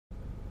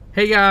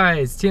Hey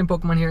guys, TM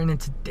Pokemon here, and in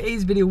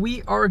today's video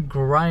we are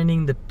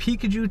grinding the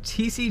Pikachu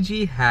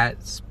TCG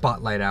Hat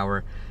Spotlight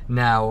Hour.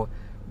 Now,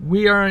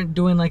 we aren't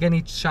doing like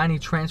any shiny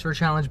transfer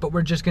challenge, but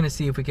we're just gonna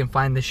see if we can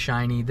find this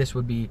shiny. This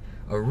would be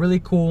a really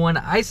cool one.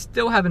 I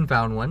still haven't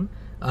found one,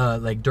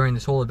 like during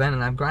this whole event,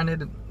 and I've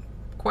grinded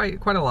quite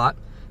a lot.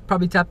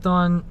 Probably tapped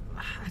on,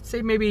 I'd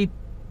say maybe,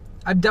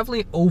 I'm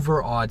definitely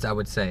over odds, I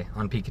would say,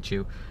 on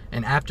Pikachu.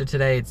 And after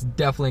today, it's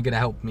definitely going to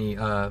help me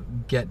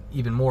get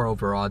even more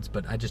over odds,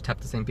 but I just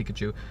tapped the same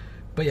Pikachu.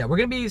 But yeah, we're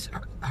going to be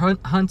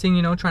hunting,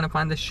 you know, trying to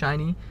find this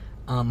shiny.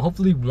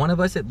 Hopefully one of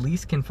us at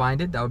least can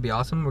find it. That would be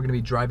awesome. We're going to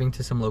be driving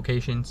to some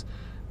locations,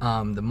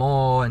 the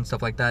mall and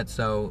stuff like that.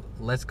 So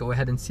let's go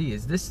ahead and see.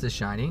 Is this the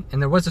shiny?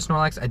 And there was a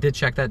Snorlax. I did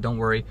check that. Don't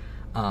worry.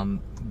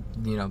 You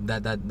know,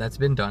 that's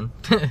been done.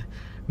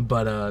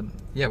 But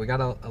yeah, we got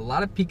a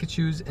lot of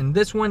Pikachus, and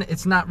this one,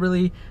 it's not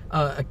really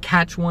a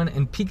catch one,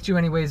 and Pikachu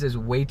anyways is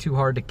way too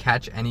hard to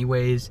catch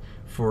anyways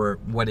for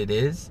what it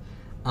is.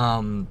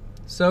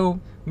 So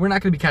we're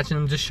not going to be catching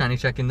them, just shiny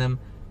checking them.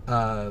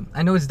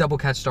 I know it's double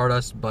catch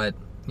Stardust, but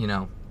you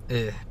know,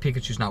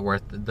 Pikachu's not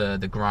worth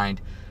the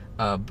grind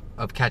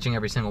of catching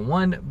every single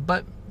one.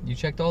 But you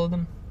checked all of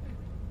them.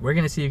 We're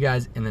going to see you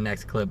guys in the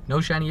next clip.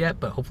 No shiny yet,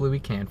 but hopefully we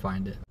can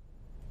find it.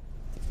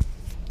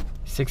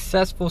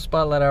 Successful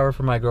spotlight hour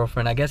for my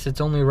girlfriend. I guess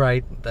it's only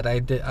right that I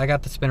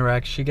got the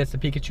Spinnerack. She gets the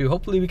Pikachu.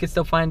 Hopefully we can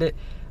still find it.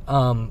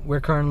 We're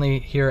currently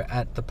here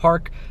at the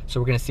park, so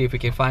we're gonna see if we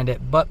can find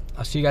it. But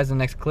I'll see you guys in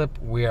the next clip.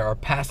 We are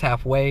past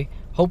halfway.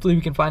 Hopefully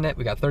we can find it.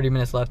 We got 30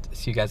 minutes left.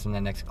 See you guys in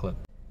the next clip.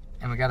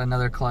 And we got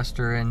another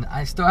cluster, and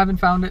I still haven't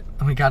found it.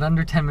 We got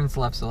under 10 minutes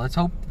left, so let's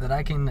hope that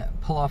I can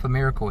pull off a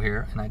miracle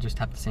here. And I just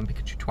tapped the same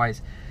Pikachu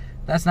twice.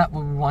 That's not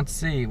what we want to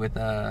see with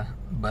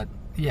but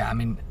yeah, I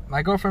mean,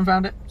 my girlfriend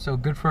found it, so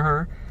good for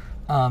her.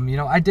 You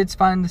know, I did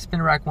find the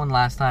Spinnerack one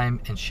last time,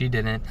 and she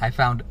didn't. I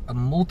found a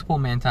multiple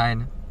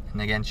Mantine,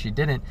 and again, she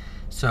didn't.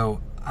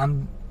 So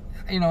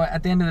you know,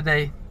 at the end of the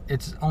day,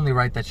 it's only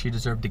right that she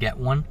deserved to get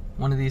one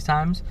of these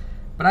times.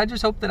 But I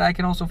just hope that I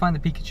can also find the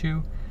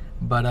Pikachu.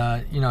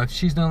 But you know, if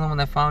she's the only one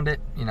that found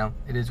it, you know,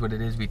 it is what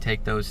it is. We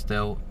take those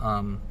still.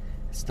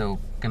 Still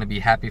gonna be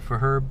happy for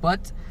her,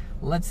 but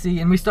let's see.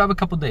 And we still have a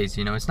couple days,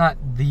 you know, it's not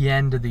the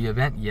end of the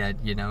event yet,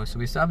 you know, so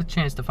we still have a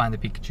chance to find the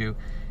Pikachu,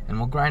 and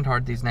we'll grind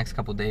hard these next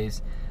couple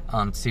days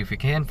to see if we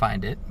can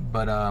find it.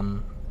 But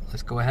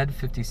let's go ahead.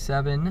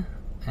 57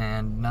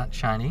 and not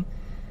shiny.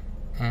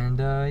 And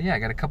yeah, I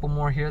got a couple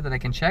more here that I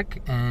can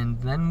check, and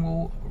then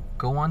we'll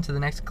go on to the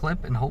next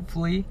clip, and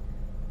hopefully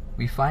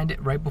we find it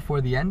right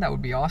before the end. That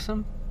would be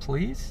awesome.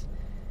 Please.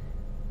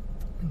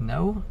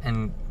 No.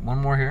 And one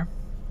more here.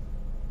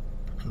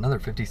 Another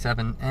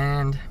 57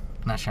 and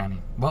not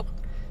shiny. Well,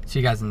 see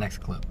you guys in the next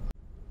clip.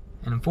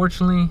 And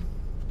unfortunately,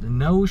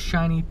 no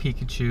shiny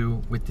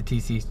Pikachu with the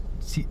TCG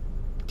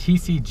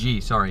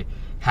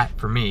hat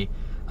for me.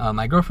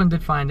 My girlfriend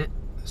did find it,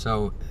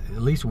 so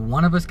at least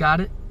one of us got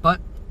it.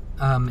 But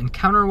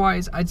encounter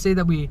wise, I'd say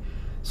that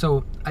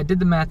so I did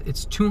the math,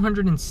 it's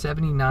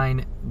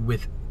 279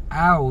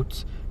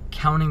 without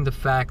counting the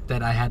fact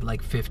that I had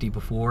like 50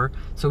 before.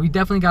 So we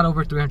definitely got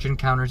over 300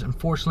 encounters.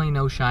 Unfortunately,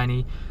 no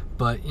shiny.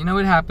 But, you know,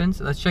 it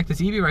happens. Let's check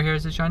this Eevee right here.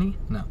 Is it shiny?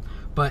 No.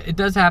 But it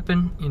does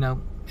happen. You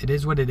know, it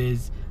is what it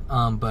is.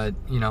 But,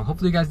 you know,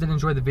 hopefully you guys did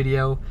enjoy the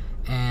video.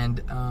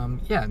 And,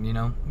 yeah, you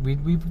know,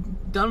 we've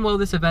done well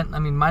this event. I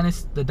mean,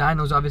 minus the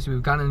dinos, obviously.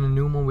 We've gotten a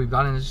Numel. We've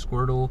gotten a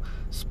Squirtle.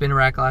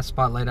 Spinnerack last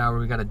Spotlight Hour.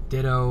 We got a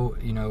Ditto,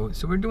 you know.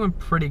 So we're doing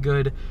pretty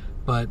good.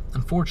 But,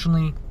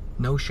 unfortunately,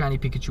 no shiny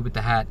Pikachu with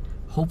the hat.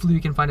 Hopefully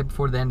we can find it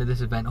before the end of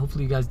this event.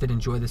 Hopefully you guys did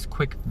enjoy this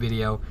quick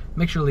video.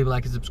 Make sure to leave a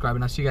like and subscribe,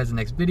 and I'll see you guys in the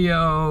next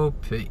video.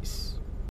 Peace.